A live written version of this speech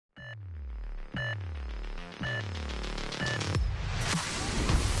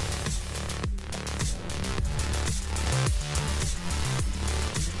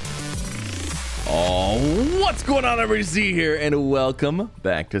What's going on, everybody? Z here, and welcome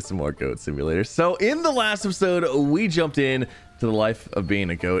back to some more Goat Simulator. So in the last episode, we jumped in to the life of being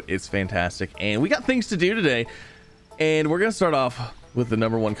a goat. It's fantastic, and we got things to do today, and we're gonna start off with the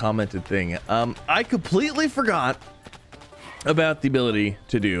 #1 commented thing. I completely forgot about the ability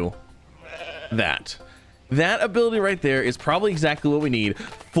to do that. That ability right there is probably exactly what we need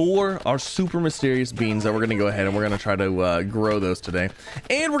for our super mysterious beans that we're going to go ahead and we're going to try to grow those today.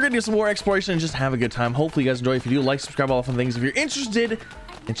 And we're going to do some more exploration and just have a good time. Hopefully you guys enjoy. If you do, like, subscribe, all the fun things. If you're interested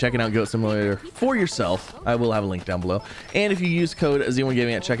in checking out Goat Simulator for yourself, I will have a link down below. And if you use code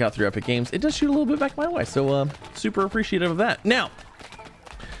Z1Gaming at checkout through Epic Games, it does shoot a little bit back my way. So super appreciative of that. Now,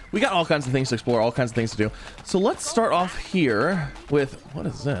 we got all kinds of things to explore, all kinds of things to do. So let's start off here with, what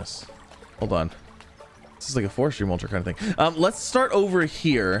is this? Hold on. This is like a forestry mulcher kind of thing. Let's start over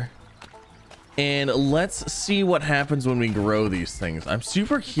here and let's see what happens when we grow these things. I'm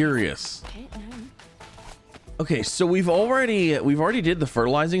super curious. Okay, so we've already did the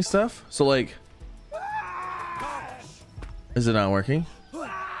fertilizing stuff. So like, is it not working?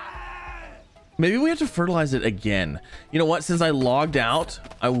 Maybe we have to fertilize it again. You know what? Since I logged out,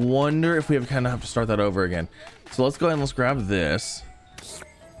 I wonder if we kind of have to start that over again. So let's go ahead and let's grab this.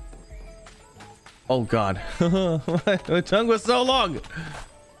 Oh God, my tongue was so long.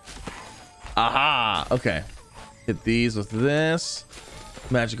 Aha, okay. Hit these with this.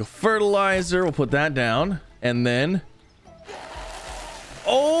 Magical fertilizer, we'll put that down. And then,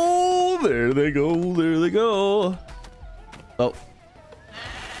 oh, there they go, there they go. Oh.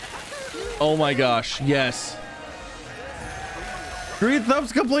 Oh my gosh, yes. Green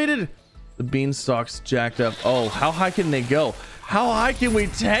thumbs completed. The beanstalk's jacked up. Oh, how high can they go? How high can we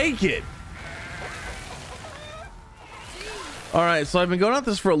take it? All right, so I've been going at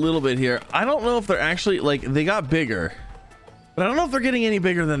this for a little bit here. I don't know if they're actually, like, they got bigger, but I don't know if they're getting any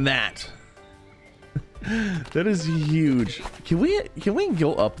bigger than that. That is huge. Can we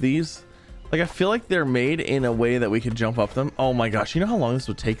go up these? Like, I feel like they're made in a way that we could jump up them. Oh my gosh, you know how long this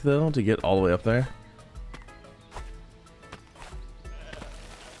would take though to get all the way up there?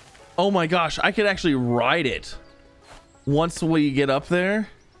 Oh my gosh, I could actually ride it once we get up there.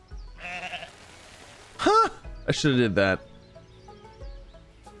 Huh? I should have did that.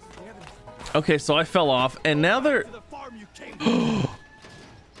 Okay, so I fell off, and now they're...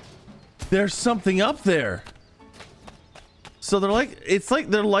 There's something up there. So they're like... It's like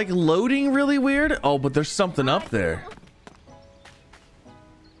they're like loading really weird. Oh, but there's something up there.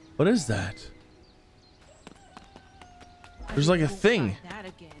 What is that? There's like a thing.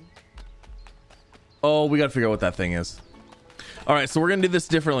 Oh, we gotta figure out what that thing is. All right, so we're gonna do this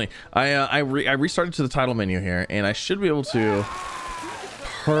differently. I restarted to the title menu here, and I should be able to...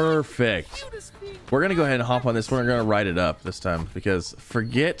 Perfect. We're gonna go ahead and hop on this. We're gonna write it up this time because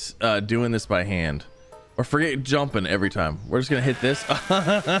forget doing this by hand, or forget jumping every time. We're just gonna hit this.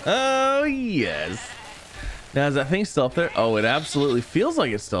 Oh yes. Now is that thing still up there? Oh, it absolutely feels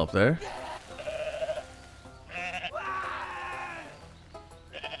like it's still up there.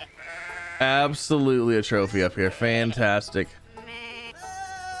 Absolutely a trophy up here. Fantastic.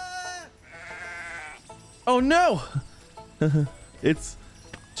 Oh no. It's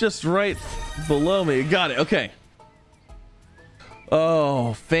just right below me. Got it. Okay.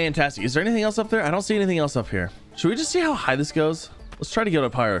 Oh, fantastic. Is there anything else up there? I don't see anything else up here. Should we just see how high this goes? Let's try to get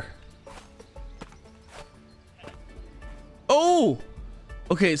up higher. Oh,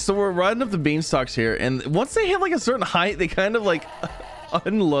 okay. So we're riding up the beanstalks here, and once they hit like a certain height, they kind of like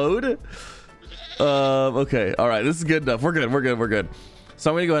unload. Okay. All right. This is good enough. We're good. We're good. We're good. So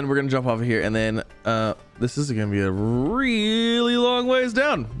I'm gonna go ahead and we're gonna jump off of here, and then this is gonna be a really long ways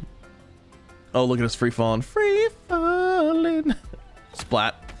down. Oh, look at us free falling.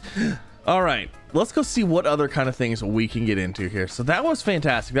 Splat. All right, let's go see what other kind of things we can get into here. So that was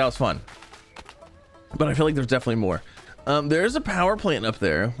fantastic. That was fun. But I feel like there's definitely more. There's a power plant up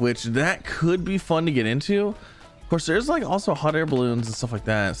there, which that could be fun to get into. Of course, there's like also hot air balloons and stuff like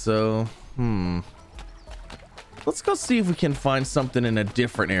that. So, let's go see if we can find something in a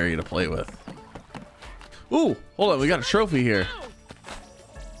different area to play with. Ooh, hold on. We got a trophy here.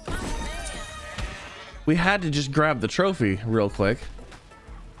 We had to just grab the trophy real quick.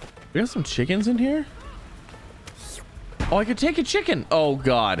 We got some chickens in here. Oh, I could take a chicken. Oh,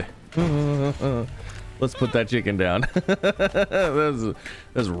 God. Let's put that chicken down.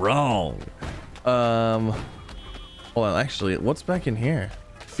 That's wrong. Hold on. Actually, what's back in here?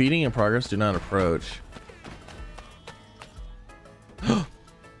 Feeding in progress. Do not approach.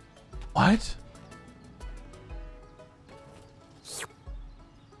 What?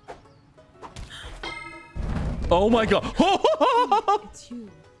 Oh my God.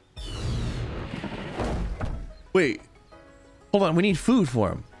 Wait, hold on. We need food for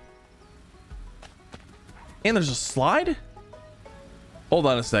him. And there's a slide. Hold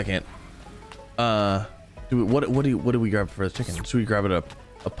on a second. What do we grab for the chicken? Should we grab it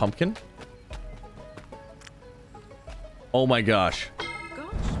a pumpkin? Oh my gosh.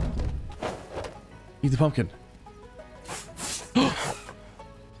 Eat the pumpkin.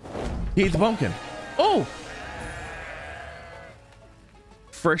 He ate the pumpkin. Oh!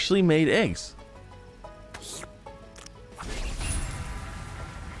 Freshly made eggs.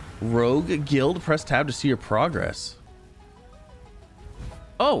 Rogue Guild. Press tab to see your progress.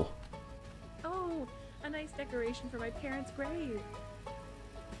 Oh. Oh, a nice decoration for my parents' grave.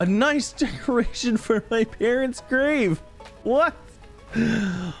 A nice decoration for my parents' grave. What?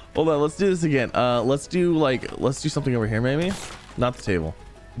 Hold on, let's do this again. Let's do something over here, maybe. Not the table.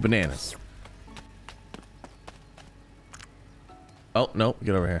 Bananas. Oh no,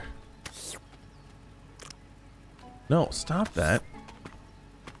 get over here. No, stop that.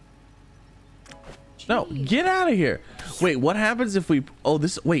 Jeez. No, get out of here. Wait, what happens if we... Oh,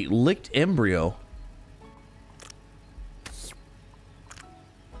 this... Wait, licked embryo.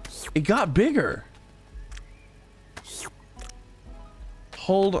 It got bigger.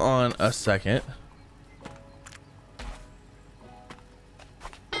 Hold on a second.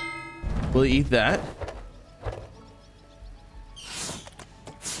 Will he eat that?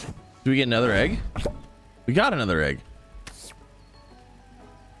 Do we get another egg? We got another egg.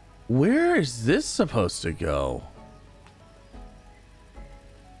 Where is this supposed to go?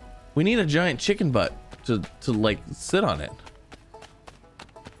 We need a giant chicken butt to like sit on it.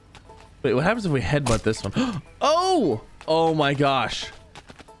 Wait, what happens if we headbutt this one? Oh! Oh my gosh.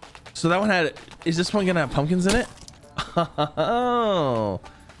 So that one had... Is this one gonna have pumpkins in it? Oh.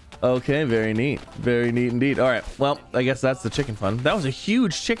 Okay, very neat. Very neat indeed. All right, well, I guess that's the chicken fun. That was a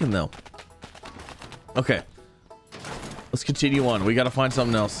huge chicken, though. Okay. Let's continue on. We gotta find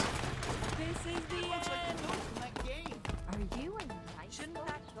something else. This is the end. Are you a nice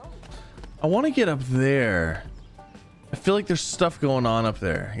dog? I want to get up there. I feel like there's stuff going on up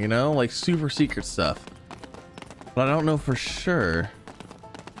there, you know? Like super secret stuff. But I don't know for sure.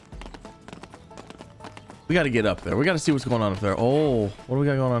 We got to get up there. We got to see what's going on up there. Oh, what do we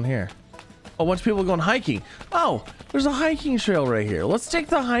got going on here? Oh, a bunch of people going hiking. Oh, there's a hiking trail right here. Let's take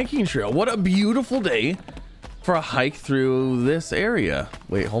the hiking trail. What a beautiful day for a hike through this area.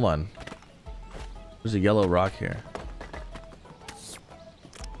 Wait, hold on. There's a yellow rock here.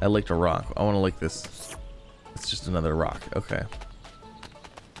 I licked a rock. I want to lick this. It's just another rock. Okay.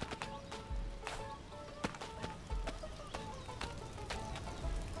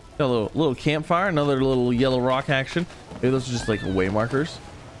 Got a little campfire, another little yellow rock action. Maybe those are just like way markers.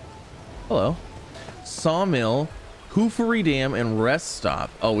 Hello. Sawmill, Hoofery Dam, and rest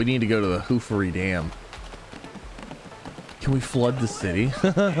stop. Oh, we need to go to the Hoofery Dam. Can we flood the city?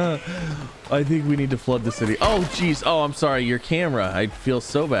 I think we need to flood the city. Oh, jeez. Oh, I'm sorry. Your camera. I feel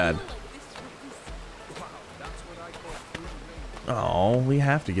so bad. Oh, we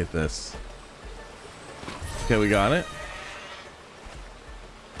have to get this. Okay, we got it.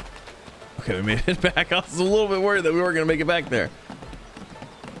 Okay, we made it back. I was a little bit worried that we weren't going to make it back there.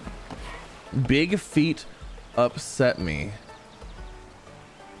 Big feet upset me.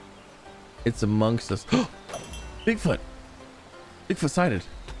 It's amongst us. Bigfoot. Bigfoot sighted.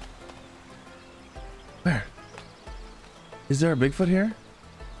 Where? Is there a Bigfoot here?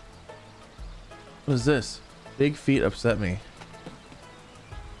 What is this? Big feet upset me.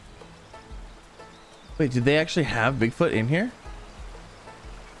 Wait, did they actually have Bigfoot in here?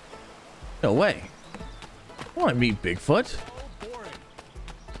 No way. I want to meet Bigfoot.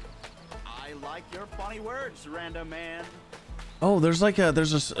 I like your funny words, random man. Oh, there's like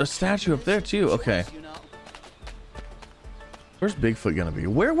a statue up there too. Okay. Where's Bigfoot gonna be?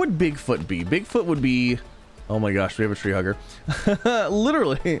 Where would Bigfoot be? Bigfoot would be... Oh my gosh, we have a tree hugger.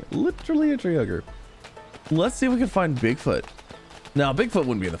 literally a tree hugger. Let's see if we can find Bigfoot. No, Bigfoot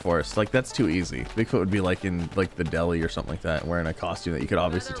wouldn't be in the forest. Like, that's too easy. Bigfoot would be like in like the deli or something like that, wearing a costume that you could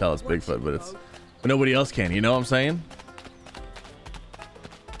obviously tell it's Bigfoot, but nobody else can. You know what I'm saying?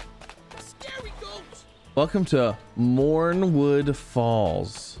 Scary goats. Welcome to Mornwood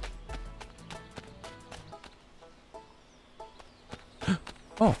Falls.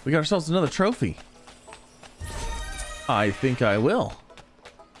 Oh, we got ourselves another trophy. I think I will.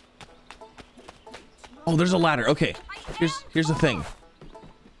 Oh, there's a ladder. Okay, here's the thing.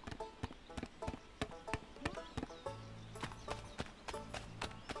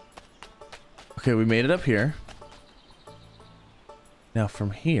 Okay, we made it up here. Now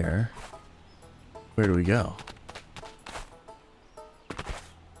from here, where do we go?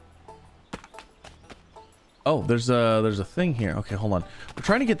 Oh, there's a thing here. Okay, hold on. We're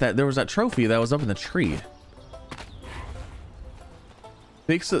trying to get that. There was that trophy that was up in the tree.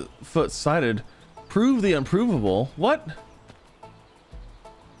 Bigfoot sighted. Prove the unprovable. What?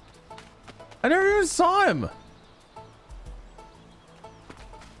 I never even saw him.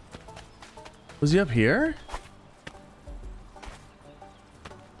 Was he up here?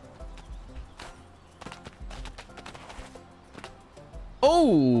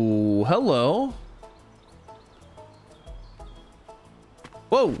 Oh, hello.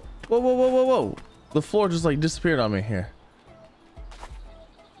 Whoa, whoa, whoa, whoa, whoa, whoa. The floor just like disappeared on me here.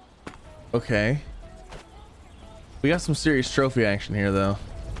 Okay. We got some serious trophy action here though.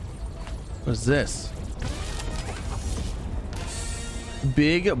 What is this?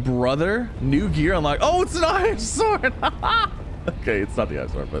 Big brother, new gear unlocked. Oh, it's an iron sword. Okay, it's not the iron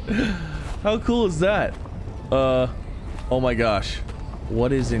sword, but how cool is that? Oh my gosh.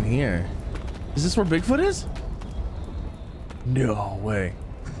 What is in here? Is this where Bigfoot is? No way.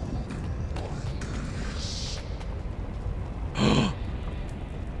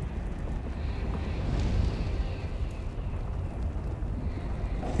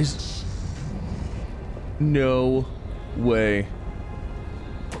 No way.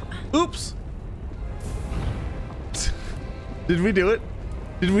 Oops. Did we do it?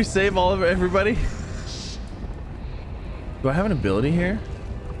 Did we save all of everybody? Do I have an ability here?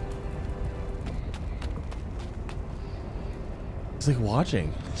 It's like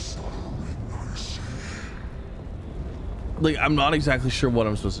watching. Like, I'm not exactly sure what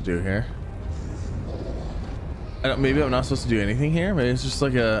I'm supposed to do here. Maybe I'm not supposed to do anything here. Maybe it's just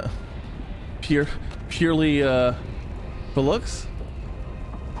like a purely for looks.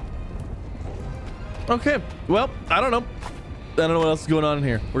 Okay, well, I don't know. I don't know what else is going on in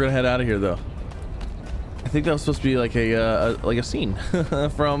here. We're gonna head out of here though. I think that was supposed to be like a scene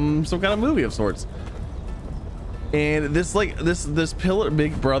from some kind of movie of sorts. And this pillar,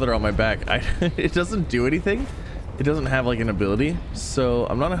 big brother on my back, it doesn't do anything. It doesn't have like an ability, so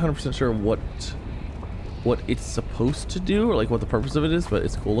I'm not 100% sure what it's supposed to do or like what the purpose of it is, but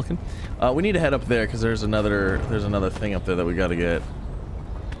it's cool looking. We need to head up there because there's another thing up there that we got to get.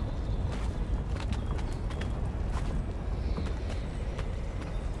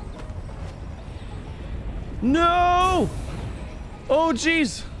 No! Oh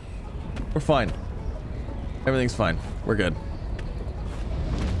geez, we're fine. Everything's fine. We're good.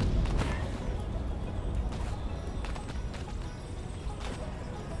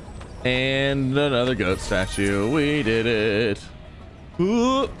 And another goat statue. We did it.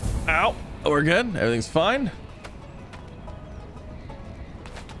 Ooh, ow. We're good. Everything's fine.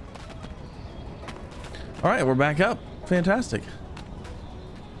 All right, we're back up. Fantastic.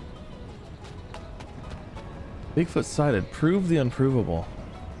 Bigfoot sighted. Prove the unprovable.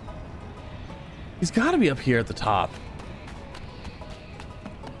 He's got to be up here at the top.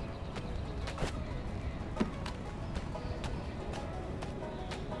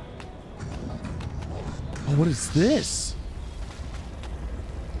 Oh, what is this?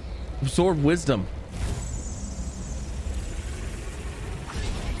 Absorb wisdom.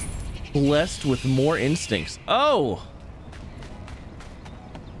 Blessed with more instincts. Oh!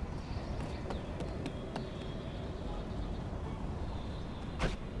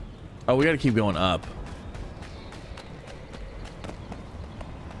 Oh, we gotta keep going up.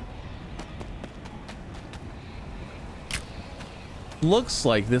 Looks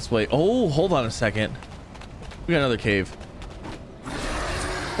like this way. Oh, hold on a second. We got another cave.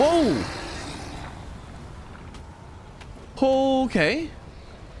 Whoa! Okay.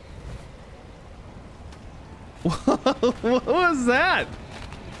 What was that?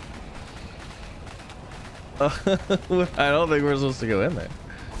 I don't think we're supposed to go in there.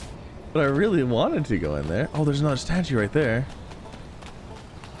 But I really wanted to go in there. Oh, there's another statue right there.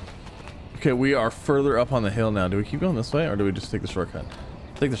 Okay, we are further up on the hill now. Do we keep going this way or do we just take the shortcut?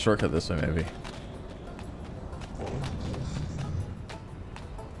 Take the shortcut this way, maybe.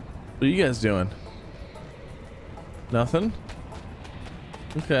 What are you guys doing? Nothing?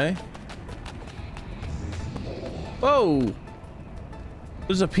 Okay. Whoa!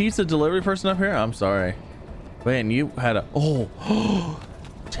 There's a pizza delivery person up here? I'm sorry. Man, you had a... Oh!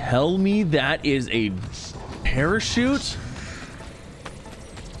 Tell me that is a parachute?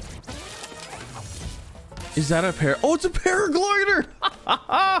 Is that a Oh, it's a paraglider!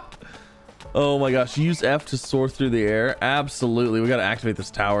 Oh my gosh, use F to soar through the air. Absolutely. We got to activate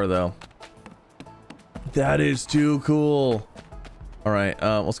this tower though. That is too cool. All right,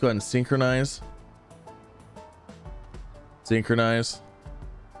 let's go ahead and synchronize. Synchronize.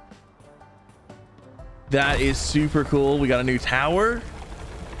 That is super cool. We got a new tower.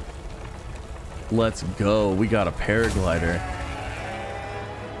 Let's go. We got a paraglider.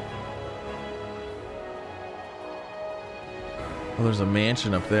 Oh, there's a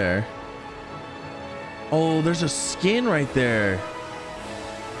mansion up there. Oh, there's a skin right there.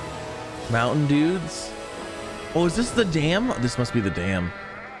 Mountain dudes. Oh, is this the dam? This must be the dam.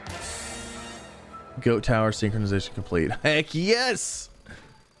 Goat tower synchronization complete. Heck yes.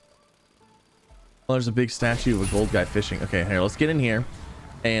 Oh, there's a big statue of a gold guy fishing. Okay, here, let's get in here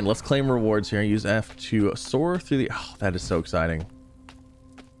and let's claim rewards here. Use F to soar through the... Oh, that is so exciting.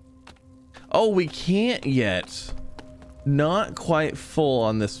 Oh, we can't yet. Not quite full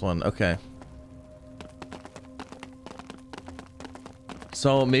on this one. Okay.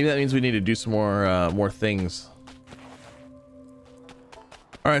 So maybe that means we need to do some more things.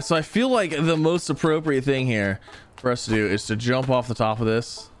 All right, so I feel like the most appropriate thing here for us to do is to jump off the top of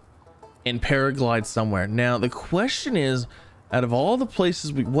this and paraglide somewhere. Now the question is, out of all the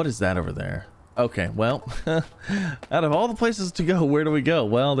places what is that over there? Okay, well, out of all the places to go, where do we go?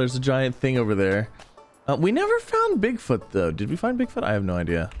 Well, there's a giant thing over there. We never found Bigfoot though. Did we find Bigfoot? I have no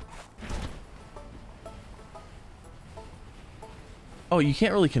idea. Oh, you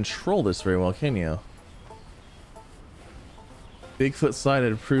can't really control this very well, can you? Bigfoot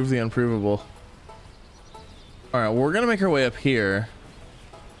sighted, prove the unprovable. All right, well, we're gonna make our way up here.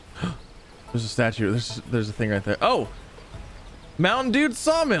 There's a statue. There's a thing right there. Oh, Mountain Dude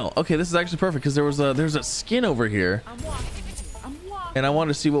Sawmill. Okay, this is actually perfect because there's a skin over here, and I want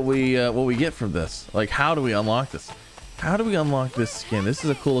to see what we get from this. Like, how do we unlock this? How do we unlock this skin? This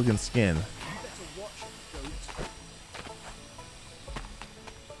is a cool looking skin.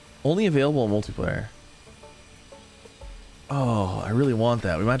 Only available in multiplayer. Oh, I really want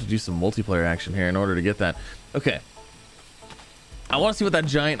that. We might have to do some multiplayer action here in order to get that. Okay. I want to see what that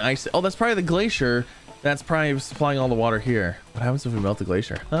giant ice... Oh, that's probably the glacier. That's probably supplying all the water here. What happens if we melt the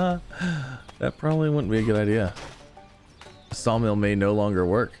glacier? That probably wouldn't be a good idea. The sawmill may no longer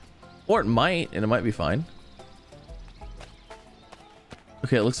work. Or it might, and it might be fine.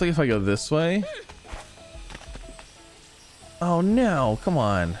 Okay, it looks like if I go this way... Oh, no. Come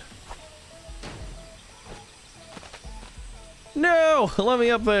on. No! Let me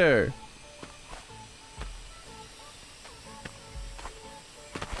up there!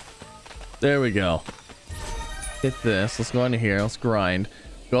 There we go. Hit this. Let's go into here. Let's grind.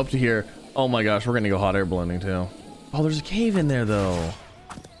 Go up to here. Oh my gosh, we're gonna go hot air ballooning too. Oh, there's a cave in there though.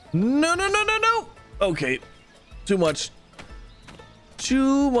 No, no, no, no, no! Okay. Too much.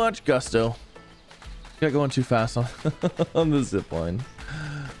 Too much gusto. Got going too fast on, on the zip line.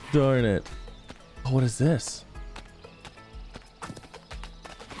 Darn it. Oh, what is this?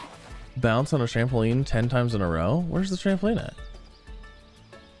 Bounce on a trampoline 10 times in a row? Where's the trampoline at?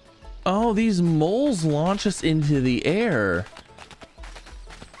 Oh, these moles launch us into the air.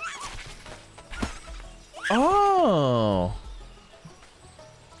 Oh.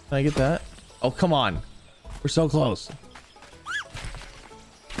 Can I get that? Oh, come on. We're so close.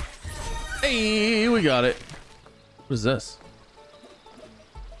 Hey, we got it. What is this?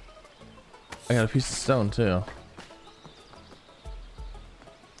 I got a piece of stone too.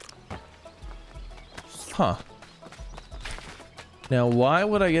 Huh. Now, why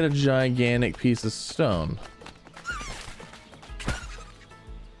would I get a gigantic piece of stone?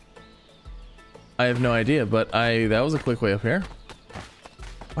 I have no idea, but that was a quick way up here.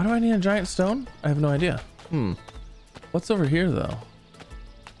 Why do I need a giant stone? I have no idea. What's over here though?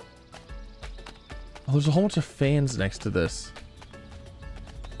 Oh, there's a whole bunch of fans next to this.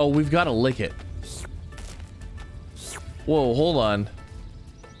 Oh, we've got to lick it. Whoa, hold on.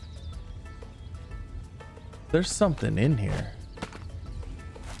 There's something in here.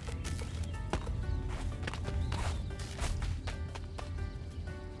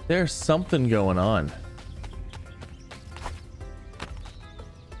 There's something going on.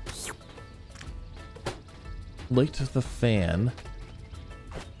 Licked the fan.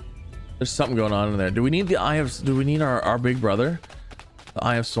 There's something going on in there. Do we need the eye of... Do we need our big brother? The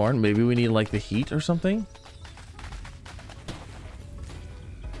Eye of Sorn? Maybe we need like the heat or something?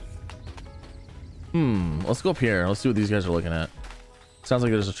 Let's go up here. Let's see what these guys are looking at. Sounds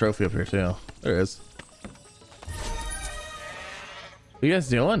like there's a trophy up here too. There is. What are you guys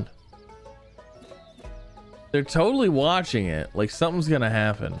doing? They're totally watching it. Like something's gonna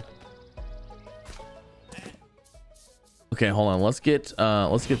happen. Okay, hold on. Let's get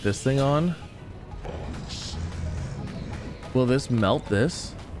this thing on. Will this melt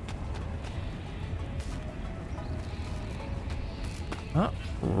this? Not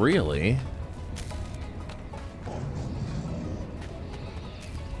really.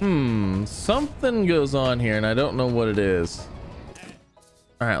 Something goes on here and I don't know what it is.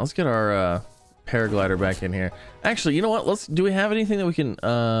 All right, let's get our paraglider back in here. Actually, you know what? Do we have anything that we can,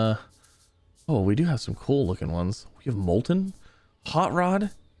 oh, we do have some cool looking ones. We have molten, hot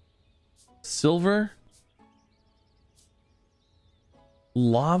rod, silver,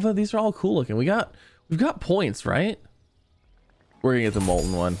 lava. These are all cool looking. We've got points, right? We're gonna get the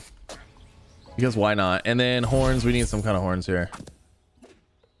molten one because why not? And then horns. We need some kind of horns here.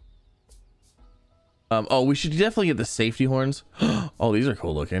 Oh, we should definitely get the safety horns. Oh, these are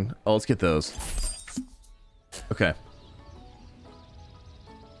cool looking. Oh, let's get those. Okay.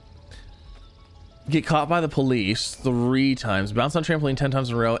 Get caught by the police 3 times, bounce on trampoline 10 times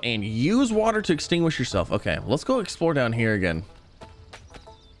in a row, and use water to extinguish yourself. Okay, let's go explore down here again.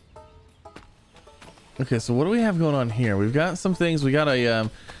 Okay, so what do we have going on here? We've got some things. We got a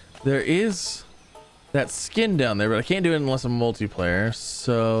there is that skin down there, but I can't do it unless I'm multiplayer,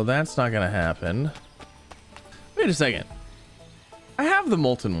 so that's not gonna happen. Wait a second. I have the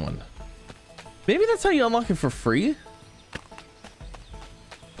molten one. Maybe that's how you unlock it for free?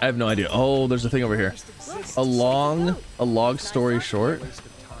 I have no idea. Oh, there's a thing over here. A log story short.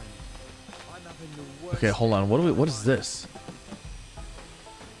 Okay, hold on. What is this?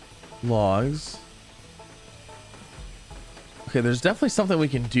 Logs. Okay, there's definitely something we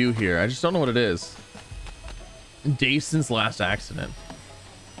can do here. I just don't know what it is. Days since last accident.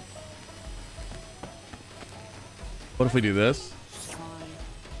 What if we do this?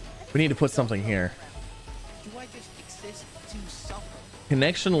 We need to put something here. Do I just exist to suffer?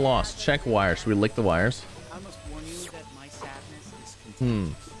 Connection lost. Check wires. Should we lick the wires? I must warn you that my sadness is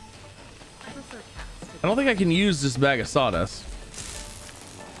contagious. I don't think I can use this bag of sawdust.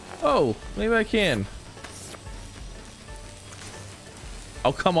 Oh, maybe I can.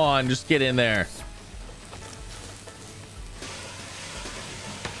 Oh, come on. Just get in there.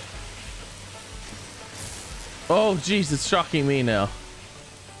 Oh, jeez. It's shocking me now.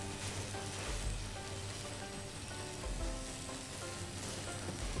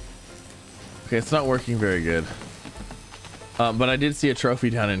 Okay, it's not working very good. But I did see a trophy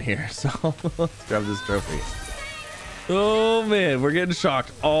down in here, so let's grab this trophy. Oh man, we're getting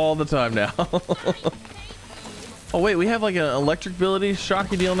shocked all the time now. Oh wait, we have like an electric ability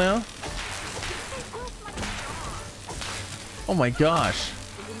shocky deal now. Oh my gosh,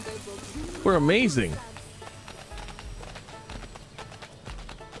 we're amazing.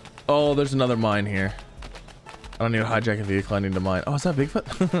 Oh, there's another mine here. I don't need to hijack a vehicle. I need to mine. Oh, is that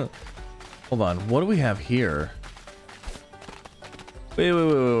Bigfoot? Hold on, what do we have here?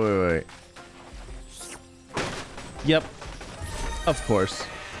 Wait. Yep. Of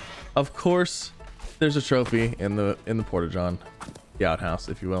course. There's a trophy in the porta-john, the outhouse,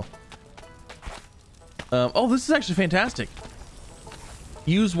 if you will. Oh, this is actually fantastic.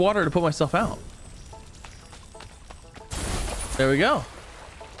 Use water to put myself out. There we go.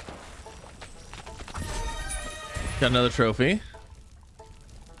 Got another trophy.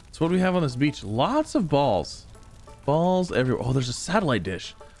 So what do we have on this beach? Lots of balls. Balls everywhere. Oh, there's a satellite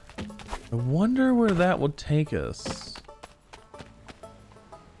dish. I wonder where that would take us.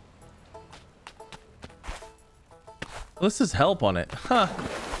 Well, this says help on it. Huh.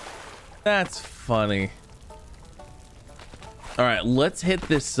 That's funny. All right, let's hit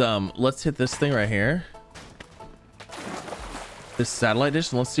this thing right here. This satellite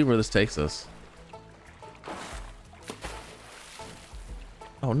dish, and let's see where this takes us.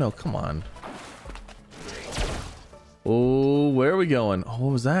 Oh no, come on. Oh, where are we going? Oh,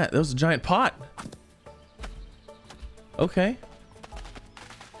 what was that? That was a giant pot. Okay.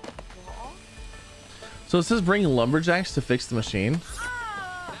 So it says bring lumberjacks to fix the machine.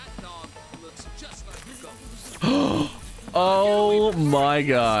 Oh my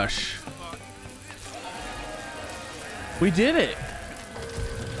gosh. We did it.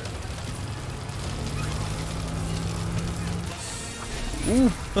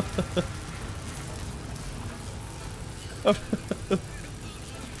 Ooh.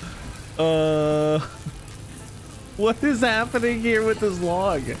 What is happening here with this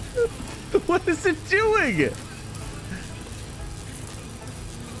log? What is it doing?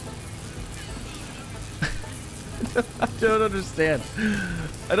 I don't understand.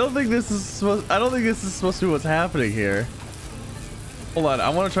 I don't think this is supposed to be what's happening here. Hold on, I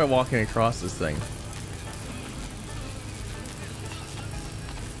want to try walking across this thing.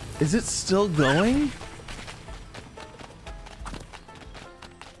 Is it still going?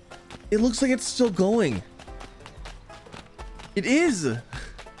 It looks like it's still going. It is.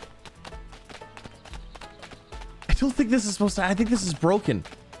 I don't think this is supposed to. I think this is broken.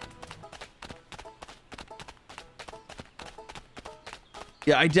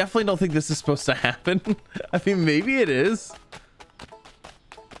 Yeah, I definitely don't think this is supposed to happen. I mean, maybe it is.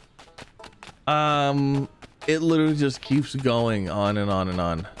 It literally just keeps going on and on and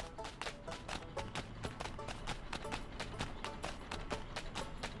on.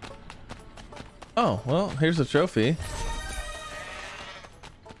 Oh, well, here's a trophy.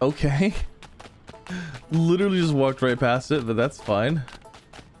 Okay. Literally just walked right past it, but that's fine.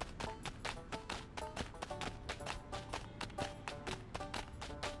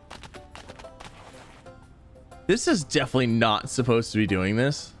 This is definitely not supposed to be doing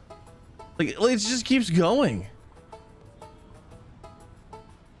this. Like, it just keeps going. I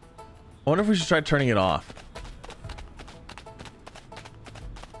wonder if we should try turning it off.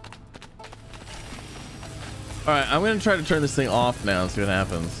 All right, I'm gonna try to turn this thing off now and see what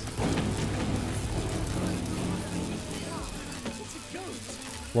happens.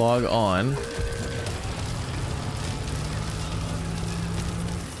 Log on.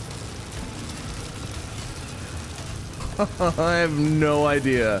 I have no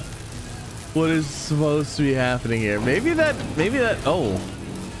idea what is supposed to be happening here. Maybe that, oh.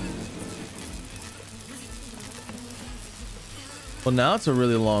 Well, now it's a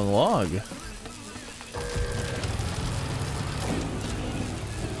really long log.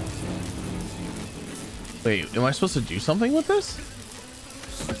 Wait, am I supposed to do something with this?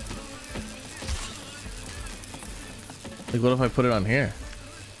 Like, what if I put it on here?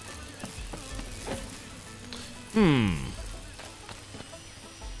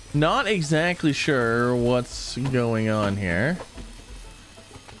 Not exactly sure what's going on here.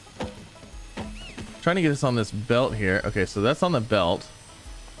 Trying to get this on this belt here. Okay, so that's on the belt.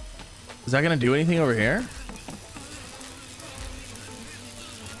 Is that gonna do anything over here?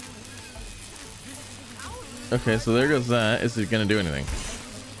 Okay, so there goes that. Is it gonna do anything?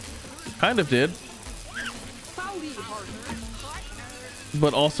 Kind of did.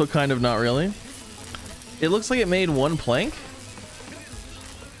 But also kind of not really. It looks like it made one plank.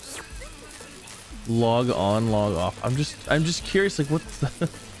 Log on, log off. I'm just curious, like, what's the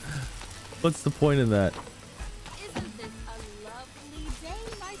what's the point in that? Isn't this a lovely day,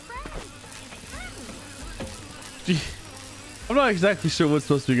 my friend? Gee, I'm not exactly sure what's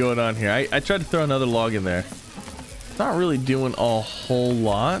supposed to be going on here. I tried to throw another log in there. It's not really doing a whole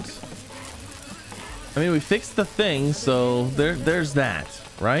lot. I mean, we fixed the thing, so there's that,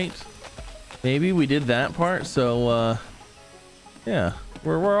 right? Maybe we did that part, so yeah,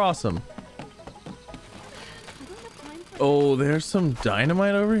 we're awesome. Oh, there's some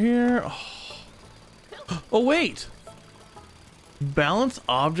dynamite over here. Oh, wait. Balance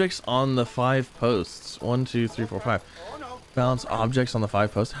objects on the 5 posts. 1, 2, 3, 4, 5. Balance objects on the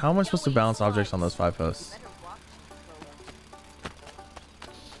 5 posts. How am I supposed to balance objects on those 5 posts?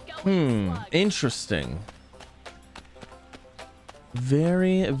 Interesting.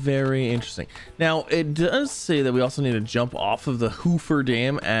 Very, very interesting. Now, it does say that we also need to jump off of the Hoofer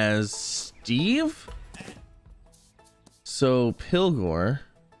Dam as Steve. So, Pilgor,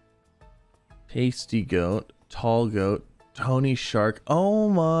 Tasty Goat, Tall Goat, Tony Shark. Oh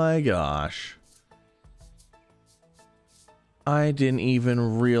my gosh. I didn't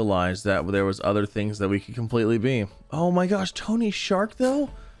even realize that there was other things that we could completely be. Oh my gosh, Tony Shark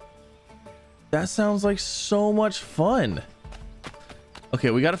though? That sounds like so much fun. Okay,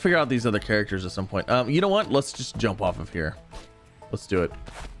 we got to figure out these other characters at some point. You know what? Let's just jump off of here. Let's do it.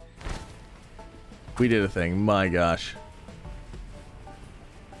 We did a thing. My gosh.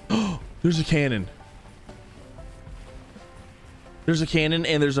 There's a cannon. There's a cannon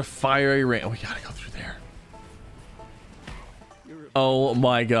and there's a fiery rain. Oh, we gotta go through there. Oh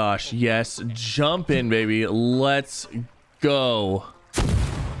my gosh. Yes. Jump in, baby. Let's go.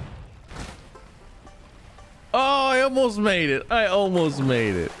 Oh, I almost made it. I almost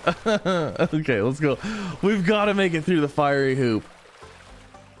made it. Okay, let's go. We've got to make it through the fiery hoop.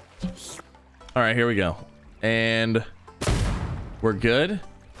 All right, here we go. And we're good.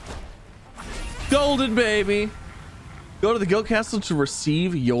 Golden, baby. Go to the goat castle to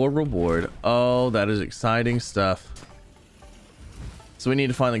receive your reward. Oh, that is exciting stuff. So we need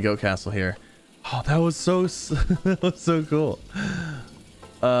to find the goat castle here. Oh, that was so that was so cool.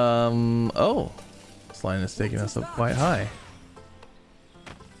 Oh, this line is taking us up quite high.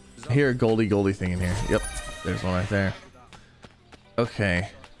 I hear a goldie thing in here. Yep, there's one right there. Okay.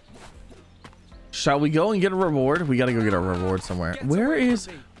 Shall we go and get a reward? We got to go get our reward somewhere. Where is...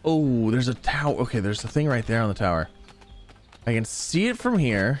 Oh, there's a tower. Okay, there's a thing right there on the tower. I can see it from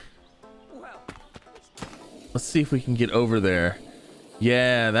here. Let's see if we can get over there.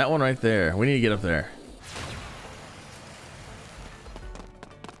 Yeah, that one right there. We need to get up there.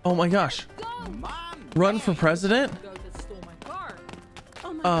 Oh my gosh. Run for president?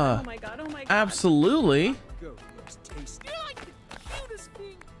 Oh my god, oh my god, oh my god. Absolutely.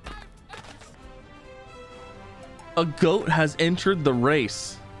 A goat has entered the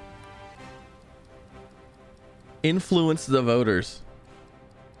race. Influence the voters.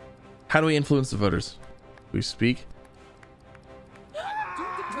 How do we influence the voters? Do we speak?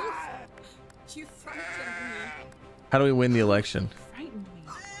 You frightened me. How do we win the election? Frightened me.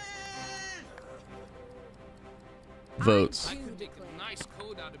 Votes. I could make a nice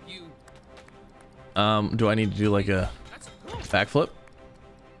code out of you. Do I need to do like a That's good. backflip?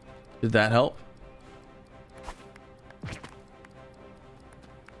 Did that help?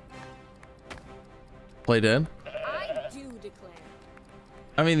 Play dead? I do declare.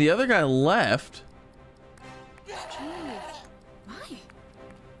 I mean, the other guy left. Why?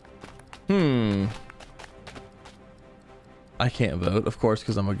 I can't vote, of course,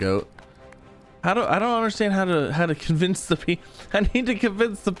 because I'm a goat. I don't understand how to convince the people. I need to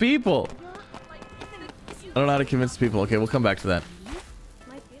convince the people. I don't know how to convince people. Okay, we'll come back to that.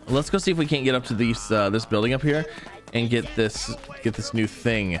 Let's go see if we can't get up to these this building up here and get this new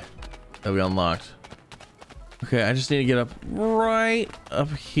thing that we unlocked. Okay, I just need to get up right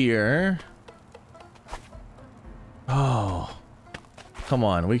up here. Oh, come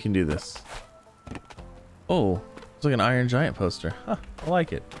on, we can do this. Oh, it's like an Iron Giant poster. Huh, I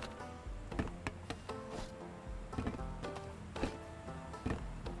like it.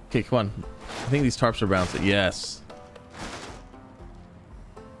 Okay, come on. I think these tarps are bouncing. Yes.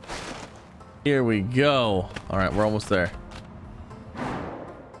 Here we go. All right, we're almost there.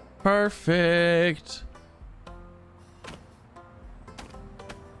 Perfect.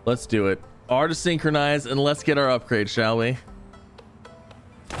 Let's do it. R to synchronize, and let's get our upgrade, shall we?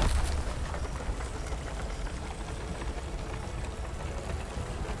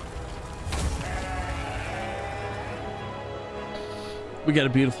 We got a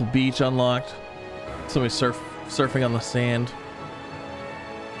beautiful beach unlocked. Somebody surfing on the sand.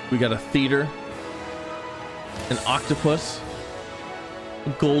 We got a theater. An octopus.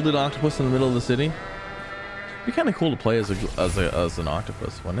 A golden octopus in the middle of the city. Be kind of cool to play as an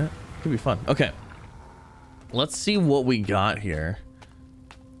octopus, wouldn't it? Could be fun. Okay. Let's see what we got here.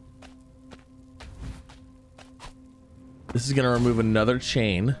 This is gonna remove another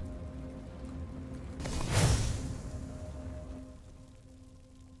chain.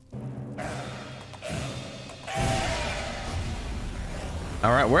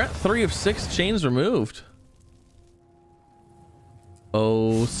 All right, we're at 3 of 6 chains removed.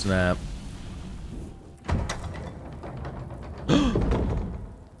 Oh, snap.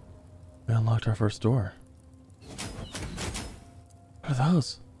 We unlocked our first door. What are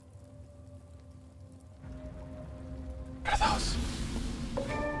those? What are those?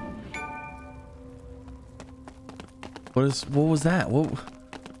 What was that?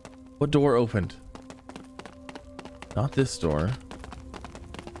 What door opened? Not this door.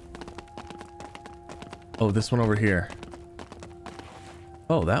 Oh, this one over here.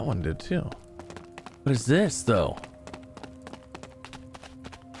 Oh, that one did too. What is this though?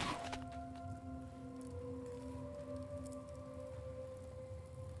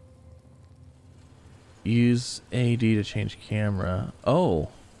 Use AD to change camera. Oh.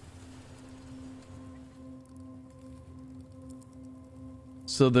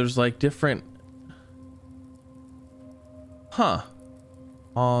 So there's like different... Huh.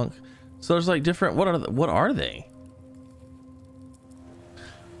 Honk. So there's like different... What are they?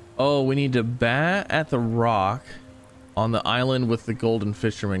 Oh, we need to bat at the rock on the island with the golden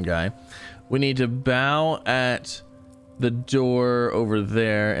fisherman guy. We need to bow at the door over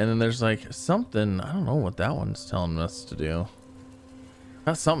there, and then there's like something. I don't know what that one's telling us to do.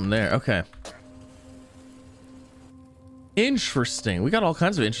 That's something there. Okay. Interesting. We got all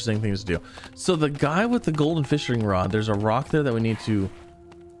kinds of interesting things to do. So the guy with the golden fishing rod, there's a rock there that we need to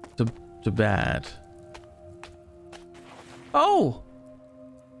bat. Oh,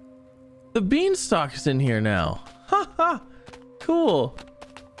 the beanstalk is in here now. Haha. Cool.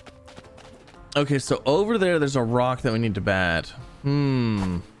 Okay, so over there's a rock that we need to bat.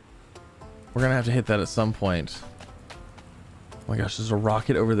 We're gonna have to hit that at some point. Oh my gosh, there's a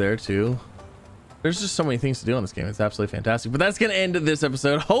rocket over there too. There's just so many things to do in this game. It's absolutely fantastic. But that's gonna end this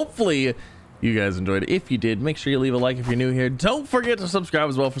episode. Hopefully you guys enjoyed it. If you did, make sure you leave a like if you're new here. Don't forget to subscribe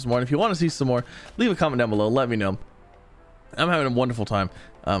as well for some more. And if you want to see some more, leave a comment down below. Let me know. I'm having a wonderful time,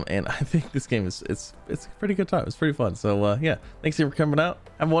 and I think this game is it's a pretty good time. It's pretty fun. So yeah, thanks for coming out.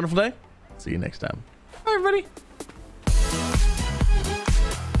 Have a wonderful day. See you next time. Bye, everybody.